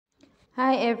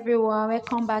Hi everyone,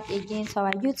 welcome back again to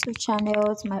our YouTube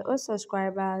channel. To my old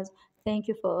subscribers, thank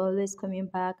you for always coming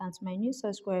back, and to my new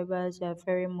subscribers, you are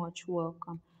very much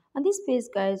welcome. On this page,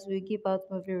 guys, we give out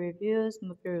movie reviews,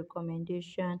 movie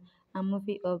recommendation, and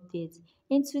movie updates.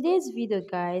 In today's video,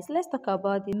 guys, let's talk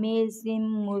about the amazing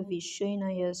movie showing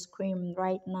on your screen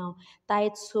right now,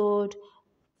 titled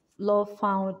Love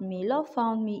Found Me. Love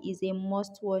Found Me is a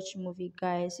must-watch movie,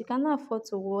 guys. You cannot afford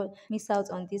to miss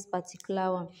out on this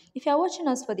particular one. If you are watching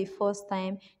us for the first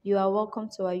time, you are welcome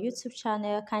to our YouTube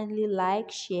channel. Kindly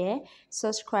like, share,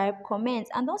 subscribe, comment,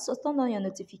 and also turn on your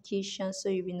notifications so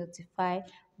you'll be notified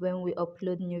when we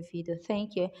upload new video.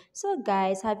 Thank you. So,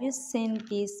 guys, have you seen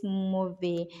this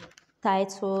movie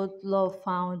titled Love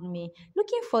Found Me?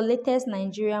 Looking for latest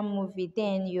Nigerian movie,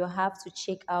 then you have to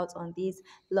check out on this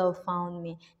Love Found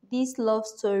Me. This love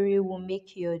story will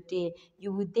make your day.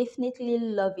 You will definitely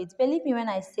love it. Believe me when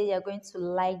I say you're going to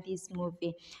like this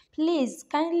movie. Please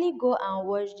kindly go and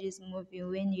watch this movie.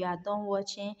 When you are done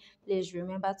watching, please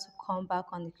remember to come back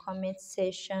on the comment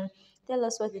section. Tell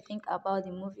us what you think about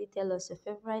the movie. Tell us your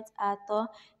favorite actor.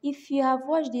 If you have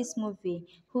watched this movie,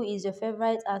 who is your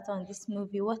favorite actor on this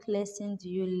movie? What lesson do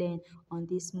you learn on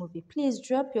this movie? Please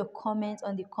drop your comment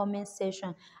on the comment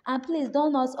section. And please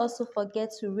don't also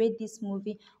forget to rate this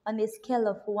movie on a scale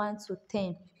of 1 to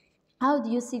 10. How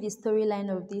do you see the storyline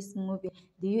of this movie?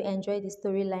 Do you enjoy the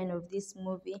storyline of this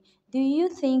movie? Do you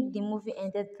think the movie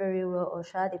ended very well, or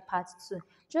shall the part 2?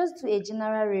 Just do a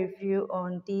general review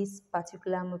on this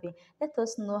particular movie. Let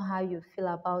us know how you feel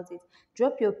about it.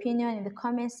 Drop your opinion in the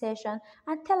comment section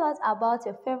and tell us about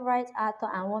your favorite actor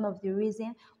and one of the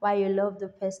reasons why you love the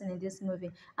person in this movie.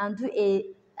 And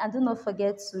do not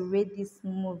forget to rate this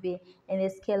movie in a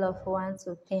scale of 1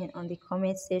 to 10 on the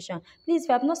comment section. Please, if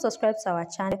you have not subscribed to our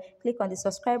channel, click on the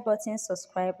subscribe button,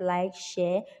 subscribe, like,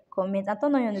 share, comment, and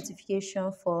turn on your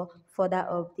notification for further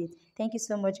updates. Thank you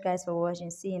so much, guys, for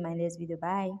watching. See you in my next video.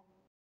 Bye.